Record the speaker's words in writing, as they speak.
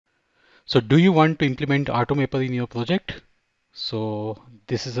So do you want to implement AutoMapper in your project? So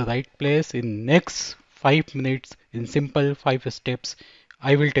this is the right place. In next 5 minutes, in simple 5 steps,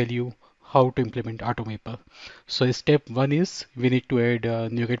 I will tell you how to implement AutoMapper. So step one is we need to add a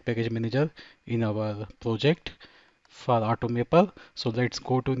NuGet package manager in our project for AutoMapper. So let's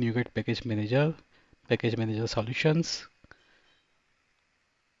go to NuGet package manager solutions,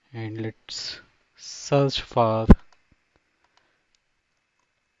 and let's search for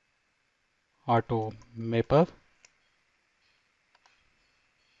AutoMapper.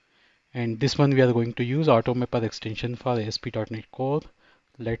 And this one we are going to use AutoMapper extension for ASP.NET Core.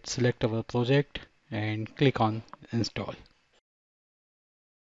 Let's select our project and click on install.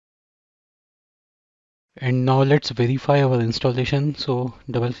 And now let's verify our installation. So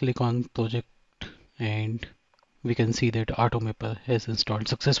double click on project and we can see that AutoMapper has installed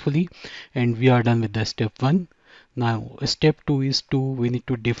successfully, and we are done with the step one. Now step two is we need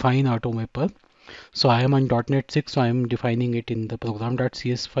to define AutoMapper. So I am on .NET 6, so I am defining it in the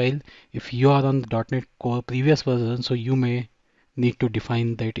program.cs file. If you are on the .NET Core previous version, so you may need to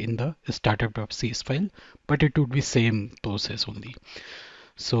define that in the startup.cs file, but it would be same process only.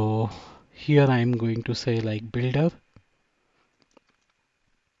 So here I am going to say like builder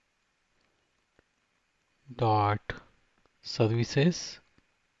dot services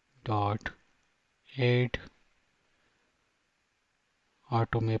dot add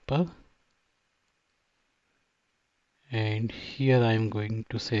AutoMapper, and here I am going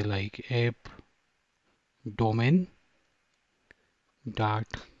to say like app domain dot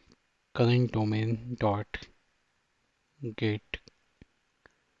current domain dot get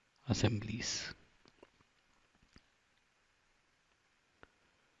assemblies.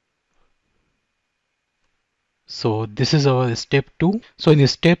 So this is our step 2. So in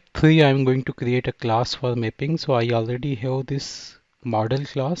step 3 I'm going to create a class for mapping. So I already have this model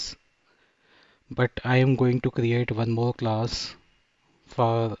class, but I am going to create one more class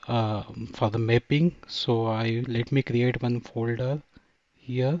for the mapping. So I let me create one folder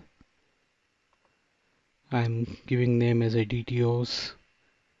here. I'm giving name as a DTOs,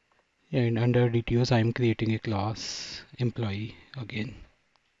 and under DTOs I'm creating a class employee again.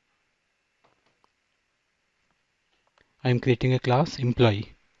 I'm creating a class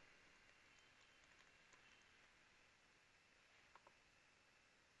employee.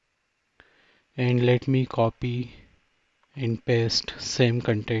 And let me copy and paste same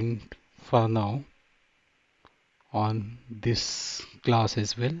content for now on this class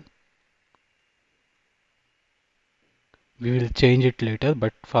as well. We will change it later,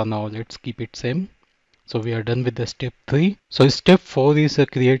 but for now let's keep it same. So we are done with the step 3. So step 4 is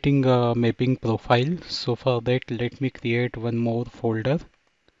creating a mapping profile. So for that let me create one more folder,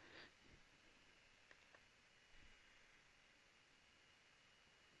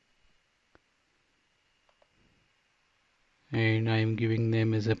 and I am giving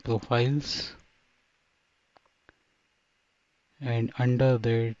name as a profiles, and under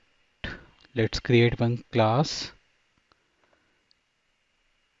that let's create one class,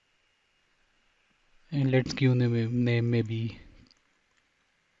 and let's give name maybe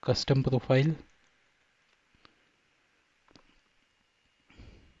custom profile.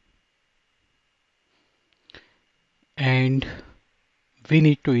 And we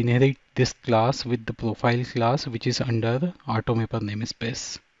need to inherit this class with the profile class, which is under the AutoMapper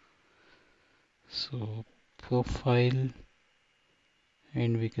namespace. So profile,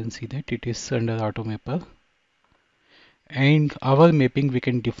 and we can see that it is under AutoMapper. And our mapping we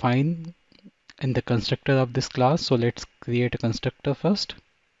can define in the constructor of this class. So let's create a constructor first.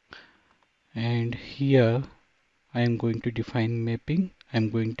 And here I am going to define mapping. I'm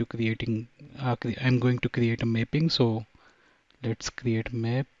going to create a mapping. So let's create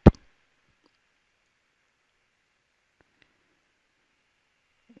map,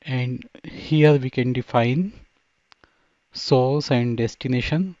 and here we can define source and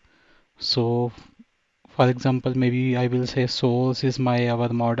destination. So for example, maybe I will say source is our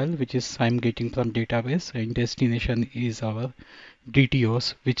model, which is I'm getting from database, and destination is our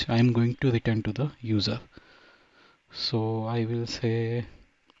DTOs, which I'm going to return to the user. So I will say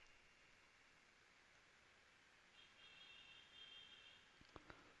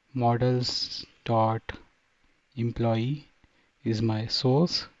models dot employee is my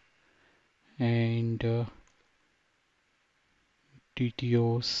source, and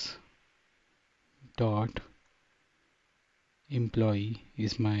DTOs dot employee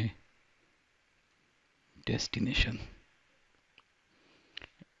is my destination.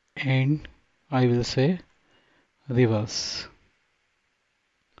 And I will say reverse.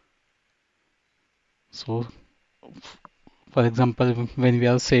 So For example, when we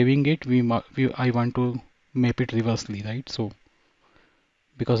are saving it, I want to map it reversely, right? So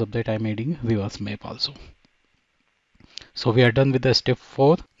because of that, I'm adding reverse map also. So we are done with the step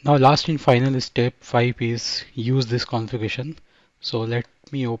 4. Now last and final step 5 is use this configuration. So let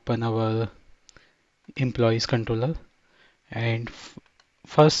me open our employees controller, and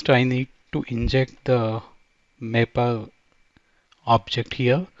first I need to inject the mapper object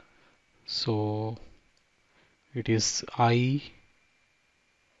here. So it is I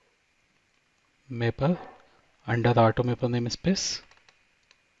mapper under the AutoMapper namespace.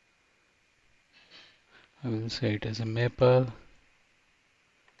 I will say it as a mapper,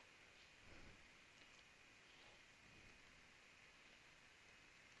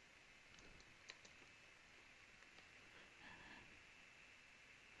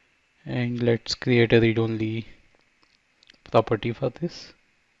 and let's create a read-only property for this,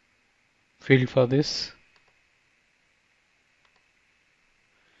 field for this.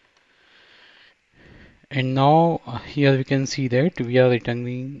 And now here we can see that we are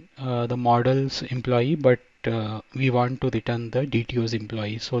returning the models employee, but we want to return the DTOs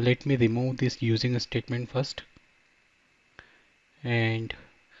employee. So let me remove this using a statement first. And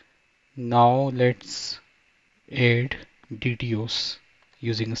now let's add DTOs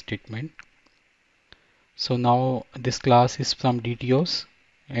using a statement. So now this class is from DTOs,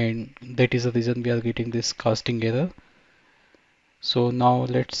 and that is the reason we are getting this casting error. So now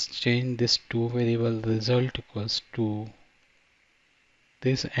let's change this to variable result equals to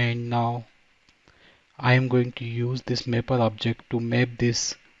this, and now I am going to use this mapper object to map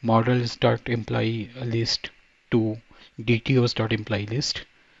this models.employee list to DTOs.employee list.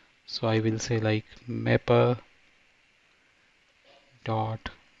 So I will say like mapper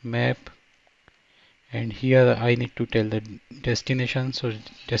dot map, and here I need to tell the destination. So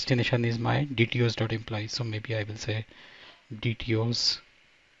destination is my DTOs.employee. So maybe I will say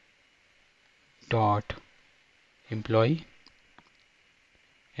DTOs.employee,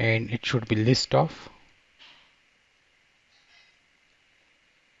 and it should be list of,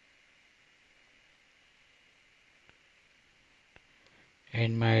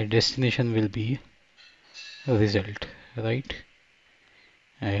 and my destination will be result, right?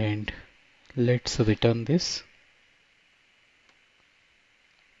 And let's return this.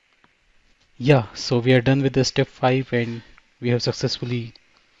 Yeah, so we are done with the step 5, and we have successfully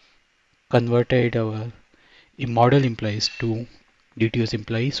converted our model employees to DTOs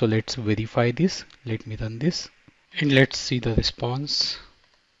employees. So let's verify this. Let me run this, and let's see the response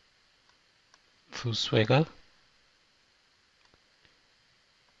through Swagger,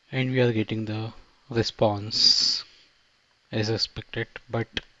 and we are getting the response as expected.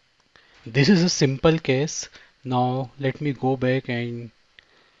 But this is a simple case. Now let me go back and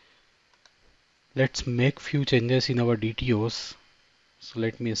let's make few changes in our DTOs. So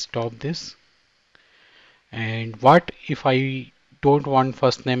let me stop this. And what if I don't want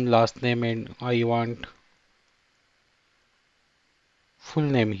first name, last name, and I want full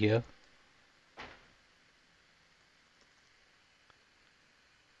name here?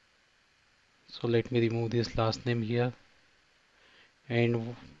 So let me remove this last name here.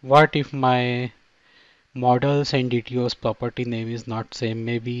 And what if my models and DTOs property name is not same?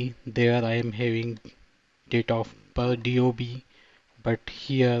 Maybe there I am having date of birth DOB, but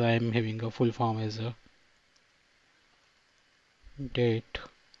here I am having a full form as a date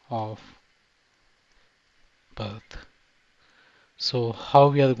of birth. So how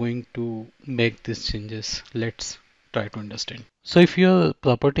we are going to make these changes? Let's try to understand. So if your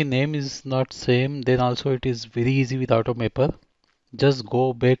property name is not same, then also it is very easy with AutoMapper. Just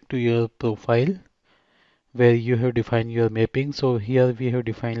go back to your profile where you have defined your mapping. So here we have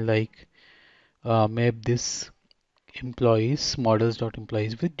defined like map this employees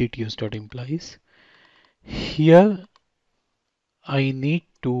models.employees with DTOs.employees. Here I need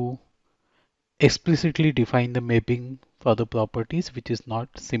to explicitly define the mapping for the properties which is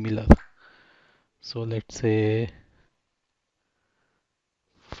not similar. So let's say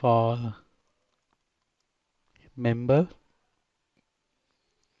for member,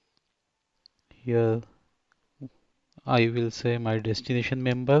 here I will say my destination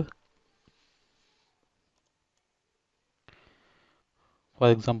member, for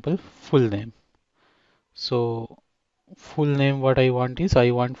example full name. So full name, what I want is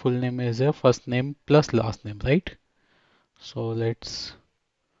I want full name as a first name plus last name, right? So let's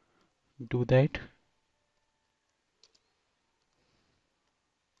do that.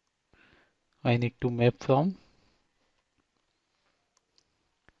 I need to map from,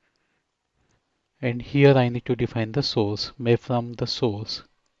 and here I need to define the source, map from the source.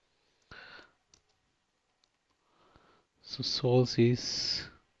 So source is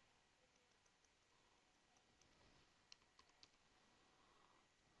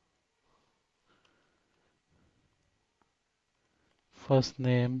first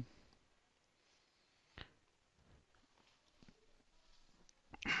name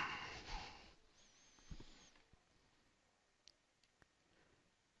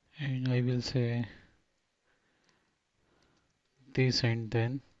and I will say this and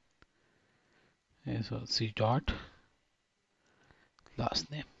then so C dot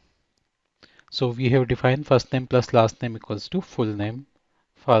last name. So we have defined first name plus last name equals to full name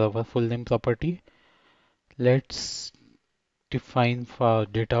for our full name property. Let's define for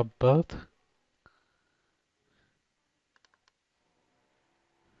date of birth.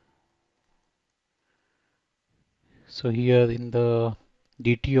 So here in the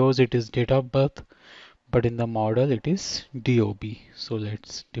DTOs it is date of birth, but in the model it is DOB. So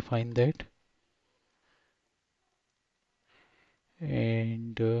let's define that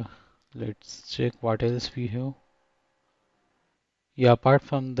and let's check what else we have. Yeah, apart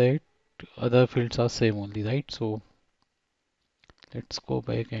from that, other fields are same only, right? So let's go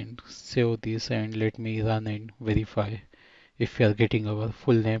back and save this and let me run and verify if we are getting our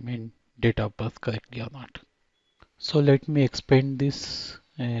full name and date of birth correctly or not. So let me expand this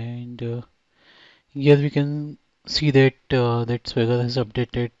and here we can see that that Swagger has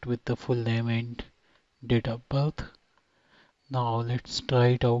updated with the full name and date of birth. Now let's try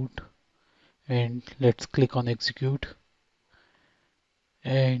it out and let's click on execute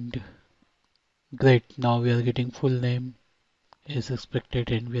and great, now we are getting full name as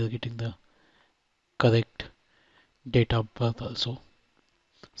expected and we are getting the correct date of birth also.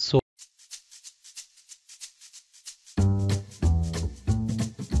 So